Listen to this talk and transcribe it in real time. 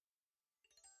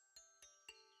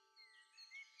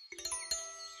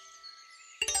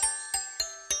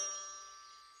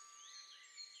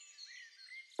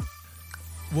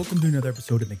Welcome to another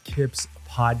episode of the KIPS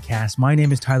podcast. My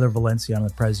name is Tyler Valencia. I'm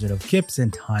the president of KIPS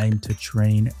and Time to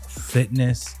Train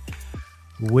Fitness.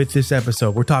 With this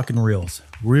episode, we're talking Reels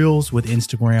with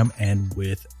Instagram and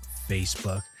with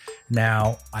Facebook.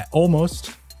 Now, I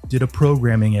almost did a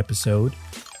programming episode,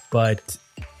 but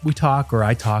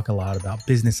I talk a lot about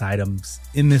business items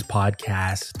in this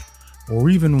podcast, or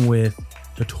even with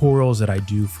tutorials that I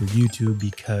do for YouTube,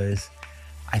 because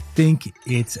I think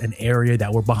it's an area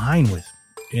that we're behind with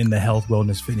in the health,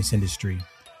 wellness, fitness industry.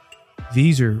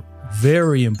 These are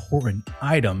very important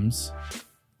items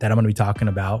that I'm going to be talking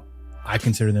about. I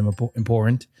consider them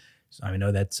important. So I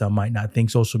know that some might not think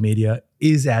social media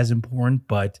is as important,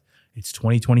 but it's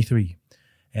 2023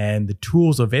 and the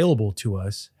tools available to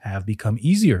us have become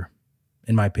easier,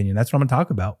 in my opinion. That's what I'm going to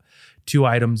talk about. 2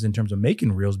 items in terms of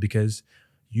making Reels, because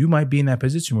you might be in that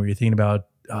position where you're thinking about,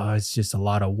 it's just a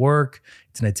lot of work.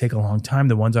 It's going to take a long time.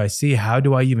 The ones I see, how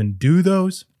do I even do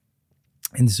those?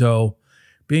 And so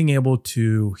being able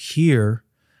to hear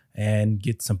and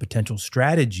get some potential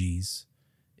strategies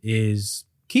is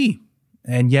key.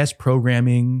 And yes,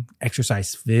 programming,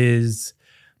 exercise phys,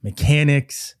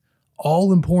 mechanics,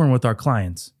 all important with our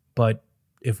clients. But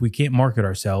if we can't market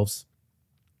ourselves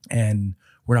and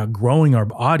we're not growing our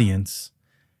audience,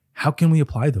 how can we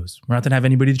apply those? We're not going to have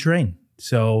anybody to train.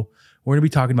 So we're going to be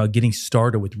talking about getting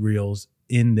started with Reels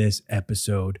in this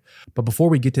episode. But before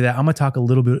we get to that, I'm going to talk a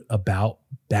little bit about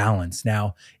balance.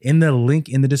 Now, in the link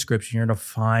in the description, you're going to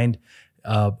find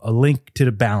a link to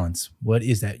the balance. What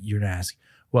is that, you're going to ask?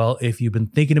 Well, if you've been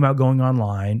thinking about going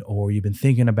online, or you've been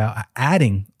thinking about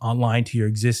adding online to your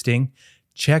existing,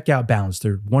 check out Balance.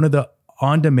 They're one of the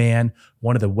on-demand,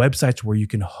 one of the websites where you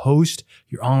can host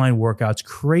your online workouts,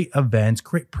 create events,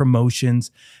 create promotions,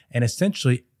 and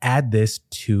essentially add this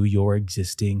to your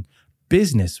existing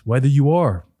business. Whether you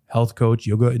are health coach,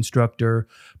 yoga instructor,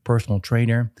 personal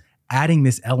trainer, adding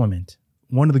this element.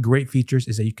 One of the great features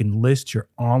is that you can list your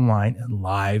online and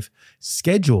live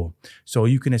schedule. So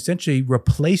you can essentially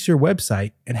replace your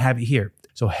website and have it here.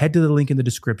 So head to the link in the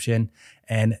description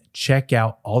and check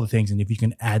out all the things, and if you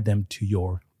can add them to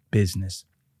your business.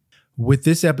 With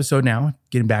this episode now,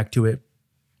 getting back to it,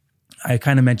 I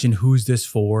kind of mentioned who's this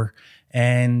for,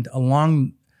 and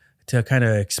along to kind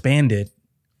of expand it,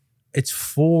 it's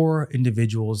for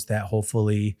individuals that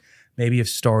hopefully maybe have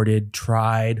started,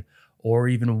 tried, or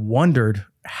even wondered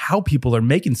how people are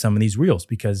making some of these Reels,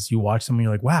 because you watch them and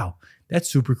you're like, wow, that's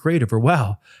super creative, or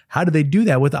wow, how do they do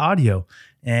that with audio?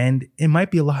 And it might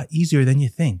be a lot easier than you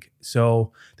think.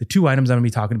 So the 2 items I'm going to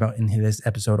be talking about in this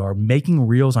episode are making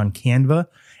Reels on Canva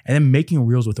and then making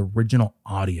Reels with original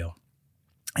audio.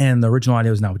 And the original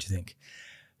audio is not what you think.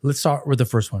 Let's start with the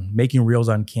first one, making Reels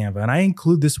on Canva. And I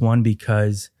include this one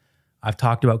because I've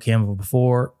talked about Canva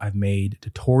before. I've made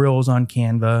tutorials on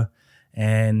Canva,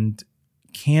 and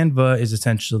Canva is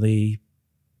essentially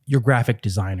your graphic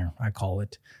designer, I call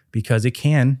it, because it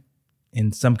can,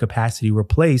 in some capacity,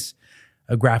 replace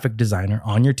a graphic designer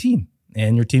on your team,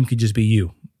 and your team could just be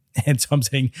you. And so I'm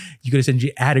saying you could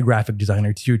essentially add a graphic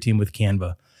designer to your team with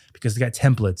Canva, because they got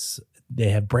templates, they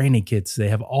have branding kits, they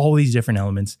have all these different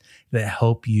elements that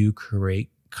help you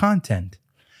create content.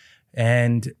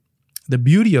 And the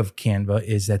beauty of Canva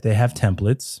is that they have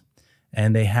templates,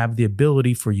 and they have the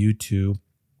ability for you to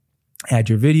add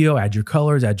your video, add your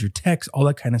colors, add your text, all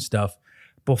that kind of stuff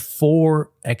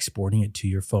before exporting it to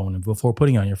your phone and before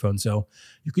putting it on your phone. So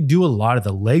you could do a lot of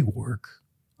the legwork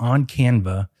on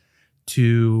Canva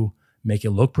to make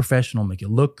it look professional, make it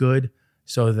look good,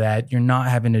 so that you're not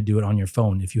having to do it on your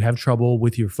phone. If you have trouble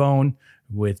with your phone,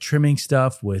 with trimming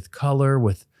stuff, with color,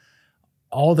 with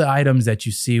all the items that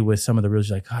you see with some of the Reels,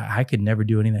 you're like, I could never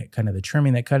do any of that kind of the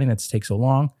trimming, that cutting, that takes so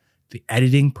long. The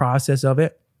editing process of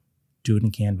it, do it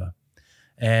in Canva.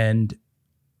 And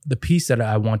the piece that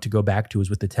I want to go back to is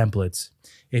with the templates.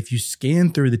 If you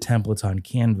scan through the templates on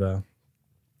Canva,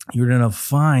 you're going to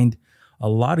find a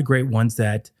lot of great ones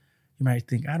that you might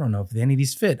think, I don't know if any of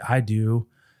these fit. I do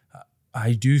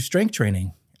strength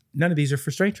training. None of these are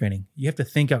for strength training. You have to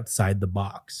think outside the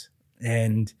box.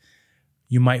 And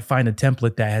you might find a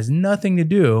template that has nothing to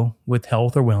do with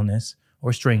health or wellness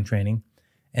or strength training,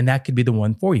 and that could be the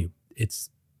one for you. It's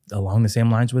along the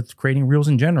same lines with creating Reels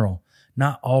in general.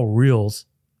 Not all Reels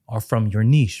are from your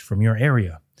niche, from your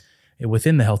area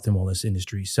within the health and wellness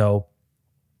industry. So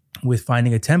with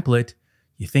finding a template,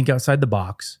 you think outside the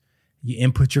box, you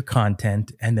input your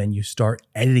content, and then you start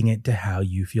editing it to how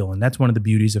you feel. And that's one of the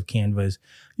beauties of Canva is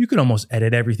you can almost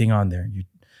edit everything on there. You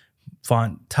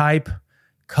font type,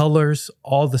 colors,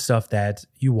 all the stuff that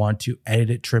you want to edit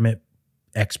it, trim it,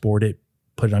 export it,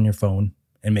 put it on your phone,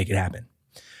 and make it happen.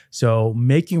 So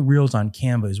making reels on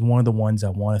Canva is one of the ones I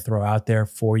want to throw out there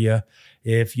for you.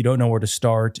 If you don't know where to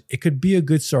start, it could be a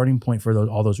good starting point for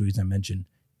all those reasons I mentioned.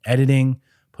 Editing,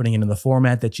 putting it in the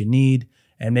format that you need,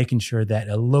 and making sure that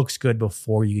it looks good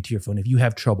before you get to your phone if you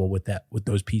have trouble with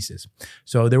those pieces.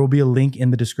 So there will be a link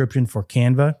in the description for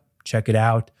Canva. Check it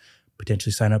out.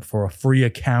 Potentially sign up for a free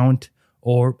account,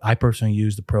 or I personally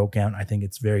use the pro account. I think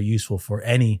it's very useful for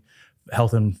any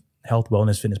health,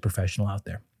 wellness, fitness professional out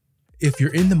there. If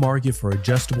you're in the market for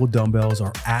adjustable dumbbells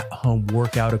or at-home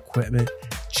workout equipment,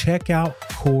 check out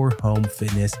Core Home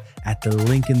Fitness at the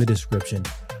link in the description.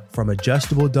 From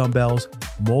adjustable dumbbells,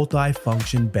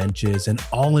 multi-function benches, and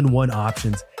all-in-one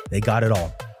options, they got it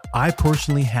all. I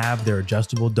personally have their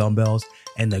adjustable dumbbells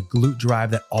and the glute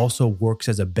drive that also works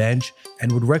as a bench,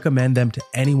 and would recommend them to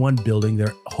anyone building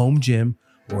their home gym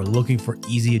or looking for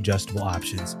easy adjustable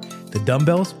options. The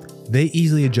dumbbells, they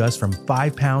easily adjust from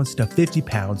 5 pounds to 50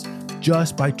 pounds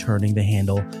just by turning the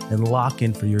handle and lock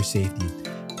in for your safety.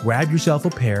 Grab yourself a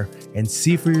pair and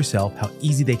see for yourself how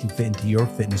easy they can fit into your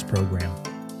fitness program.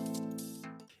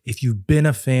 If you've been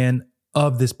a fan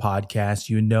of this podcast,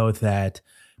 you know that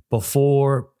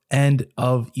before end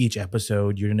of each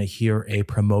episode, you're going to hear a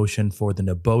promotion for the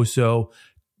Naboso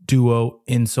Duo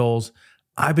insoles.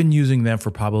 I've been using them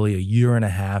for probably a year and a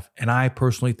half, and I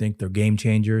personally think they're game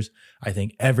changers. I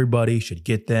think everybody should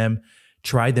get them,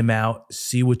 try them out,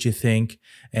 see what you think.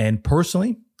 And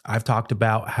personally, I've talked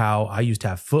about how I used to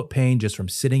have foot pain just from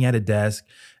sitting at a desk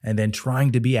and then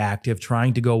trying to be active,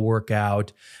 trying to go work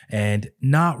out, and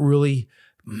not really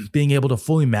being able to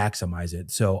fully maximize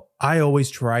it. So I always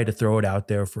try to throw it out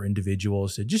there for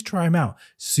individuals to just try them out,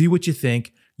 see what you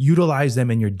think, utilize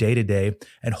them in your day-to-day,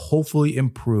 and hopefully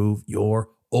improve your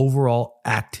overall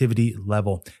activity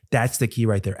level. That's the key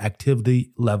right there,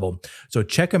 activity level. So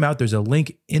check them out. There's a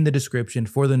link in the description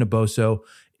for the Naboso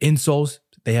insoles.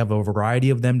 They have a variety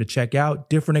of them to check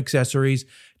out, different accessories.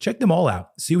 Check them all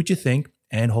out, see what you think,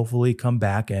 and hopefully come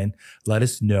back and let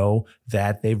us know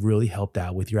that they've really helped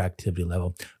out with your activity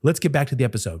level. Let's get back to the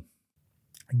episode.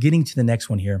 Getting to the next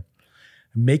one here,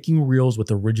 making reels with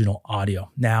original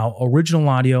audio. Now, original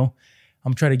audio,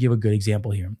 I'm trying to give a good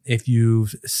example here. If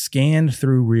you've scanned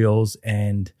through reels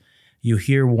and you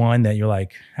hear one that you're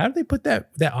like, how did they put that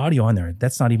audio on there?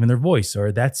 That's not even their voice,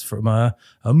 or that's from a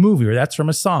movie, or that's from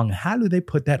a song. How do they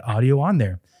put that audio on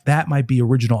there? That might be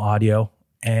original audio,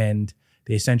 and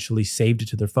they essentially saved it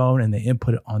to their phone and they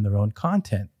input it on their own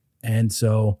content. And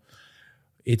so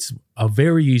it's a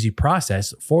very easy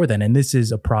process for them. And this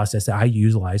is a process that I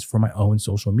utilize for my own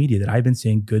social media that I've been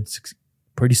seeing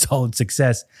pretty solid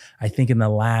success. I think in the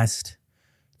last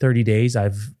 30 days,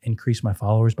 I've increased my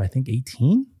followers by, I think,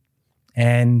 18.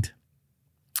 And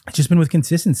it's just been with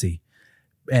consistency.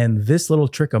 And this little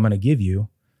trick I'm going to give you,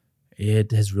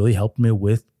 it has really helped me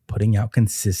with putting out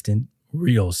consistent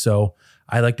reels. So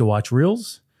I like to watch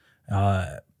reels.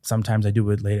 Sometimes I do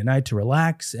it late at night to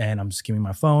relax, and I'm skimming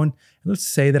my phone. And let's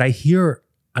say that I hear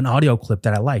an audio clip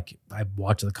that I like. I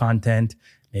watch the content.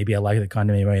 Maybe I like the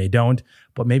content, maybe I don't,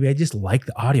 but maybe I just like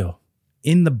the audio.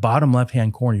 In the bottom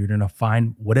left-hand corner, you're going to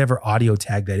find whatever audio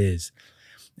tag that is.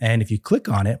 And if you click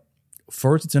on it,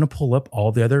 first, it's going to pull up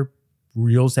all the other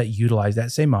reels that utilize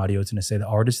that same audio. It's going to say the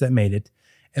artist that made it.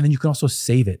 And then you can also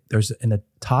save it. There's in the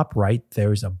top right,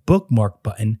 there's a bookmark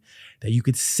button that you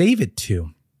could save it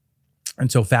to.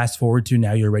 And so fast forward to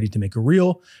now you're ready to make a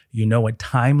reel. You know what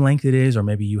time length it is, or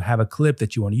maybe you have a clip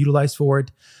that you want to utilize for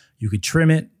it. You could trim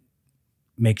it,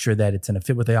 make sure that it's going to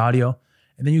fit with the audio.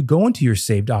 And then you go into your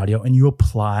saved audio and you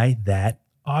apply that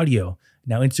audio.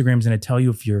 Now, Instagram's going to tell you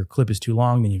if your clip is too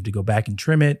long, then you have to go back and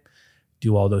trim it,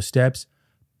 do all those steps.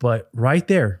 But right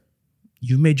there,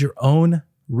 you've made your own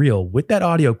reel with that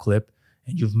audio clip,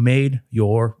 and you've made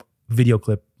your video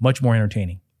clip much more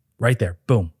entertaining. Right there,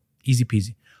 boom, easy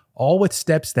peasy. All with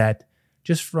steps that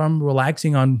just from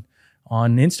relaxing on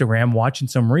Instagram, watching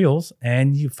some reels,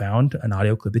 and you found an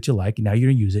audio clip that you like, and now you're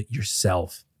gonna use it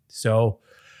yourself. So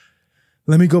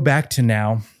let me go back to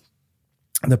now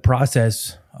the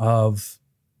process of,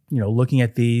 looking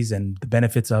at these and the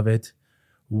benefits of it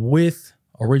with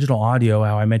original audio.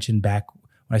 How I mentioned back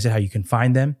when I said how you can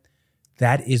find them.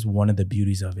 That is one of the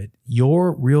beauties of it.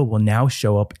 Your reel will now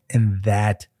show up in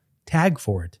that tag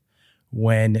for it.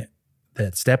 When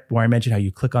that step where I mentioned how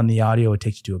you click on the audio, it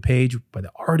takes you to a page by the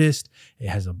artist. It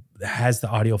has the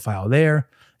audio file there.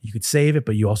 You could save it,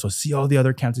 but you also see all the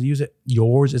other accounts that use it.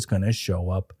 Yours is going to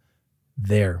show up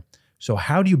there. So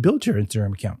how do you build your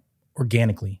Instagram account?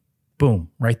 Organically. Boom,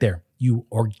 right there. You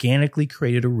organically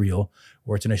created a reel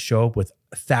where it's going to show up with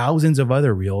thousands of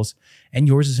other reels, and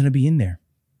yours is going to be in there.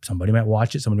 Somebody might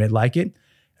watch it, somebody might like it,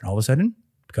 and all of a sudden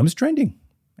it becomes trending.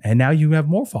 And now you have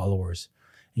more followers.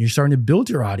 And you're starting to build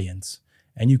your audience.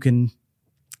 And you can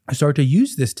start to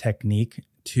use this technique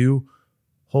to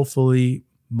hopefully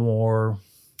more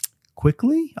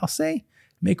quickly, I'll say,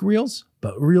 make reels,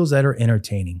 but reels that are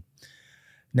entertaining.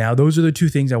 Now, those are the two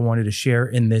things I wanted to share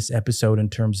in this episode in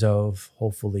terms of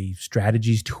hopefully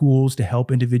strategies, tools to help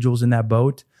individuals in that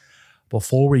boat.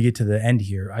 Before we get to the end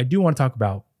here, I do want to talk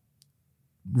about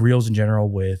reels in general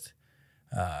with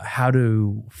how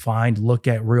to look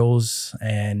at reels.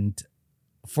 And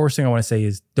first thing I want to say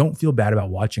is don't feel bad about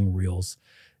watching reels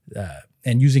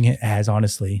and using it as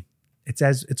honestly,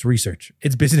 it's research.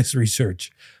 It's business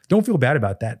research. Don't feel bad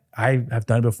about that. I have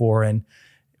done it before. And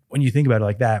when you think about it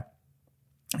like that,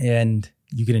 and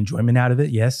you get enjoyment out of it,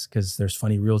 yes, because there's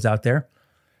funny reels out there.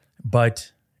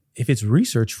 But if it's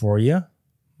research for you,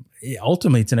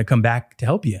 ultimately it's going to come back to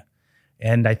help you.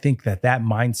 And I think that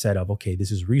mindset of, okay,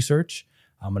 this is research.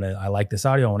 I like this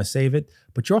audio. I want to save it.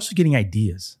 But you're also getting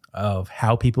ideas of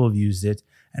how people have used it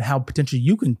and how potentially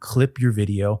you can clip your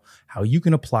video, how you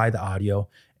can apply the audio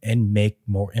and make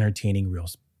more entertaining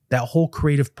reels. That whole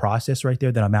creative process right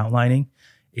there that I'm outlining,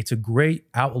 it's a great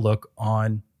outlook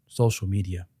on social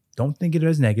media. Don't think of it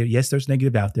as negative. Yes, there's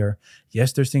negative out there.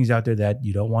 Yes, there's things out there that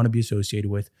you don't want to be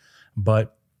associated with.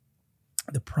 But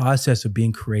the process of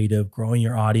being creative, growing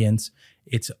your audience,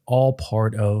 it's all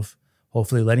part of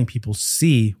hopefully letting people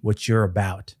see what you're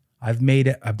about. I've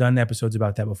done episodes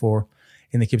about that before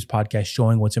in the Kips podcast,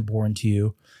 showing what's important to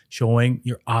you, showing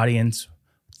your audience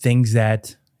things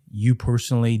that you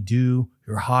personally do,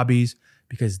 your hobbies,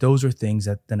 because those are things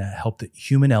that then help the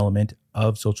human element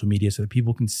of social media so that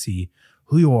people can see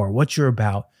who you are, what you're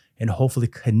about, and hopefully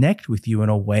connect with you in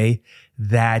a way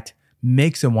that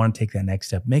makes them want to take that next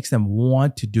step, makes them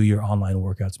want to do your online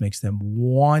workouts, makes them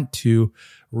want to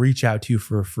reach out to you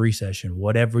for a free session,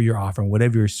 whatever you're offering,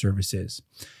 whatever your service is.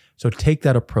 So take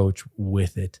that approach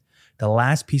with it. The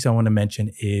last piece I want to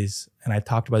mention is, and I've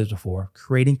talked about this before,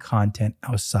 creating content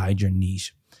outside your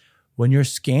niche. When you're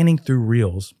scanning through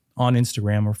reels on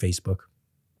Instagram or Facebook,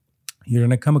 you're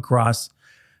going to come across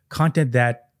content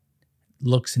that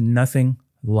looks nothing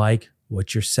like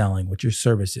what you're selling, what your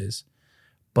service is.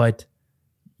 But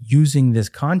using this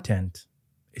content,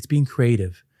 it's being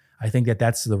creative. I think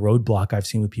that's the roadblock I've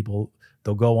seen with people.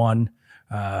 They'll go on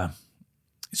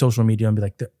social media and be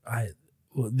like,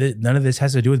 none of this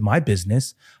has to do with my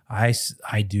business. I'm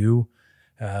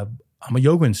a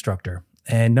yoga instructor.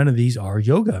 And none of these are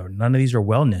yoga. None of these are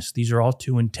wellness. These are all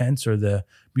too intense or the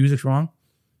music's wrong.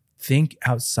 Think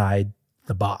outside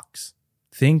the box.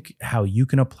 Think how you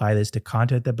can apply this to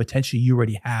content that potentially you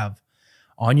already have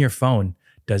on your phone.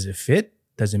 Does it fit?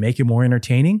 Does it make it more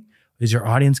entertaining? Is your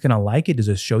audience going to like it? Does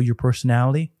it show your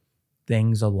personality?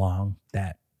 Things along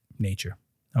that nature.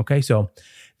 Okay, so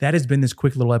that has been this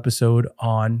quick little episode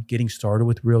on getting started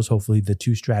with Reels. Hopefully the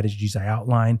two strategies I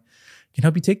outlined can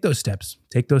help you take those steps.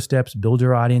 Take those steps, build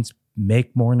your audience,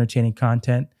 make more entertaining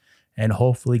content, and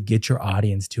hopefully get your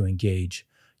audience to engage.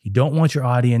 You don't want your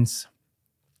audience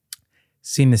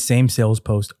seeing the same sales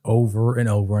post over and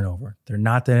over and over. They're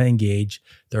not going to engage.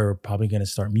 They're probably going to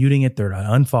start muting it. They're going to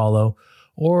unfollow.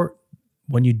 Or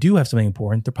when you do have something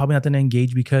important, they're probably not going to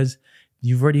engage because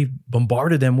you've already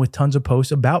bombarded them with tons of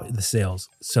posts about the sales.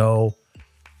 So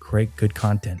create good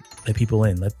content. Let people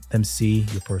in. Let them see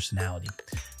your personality.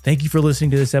 Thank you for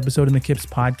listening to this episode in the Kips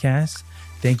podcast.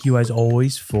 Thank you, as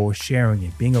always, for sharing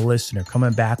it, being a listener,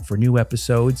 coming back for new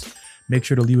episodes. Make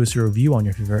sure to leave us a review on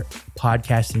your favorite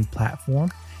podcasting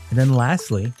platform. And then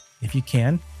lastly, if you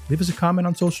can, leave us a comment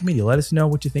on social media. Let us know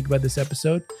what you think about this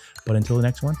episode. But until the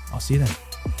next one, I'll see you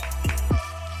then.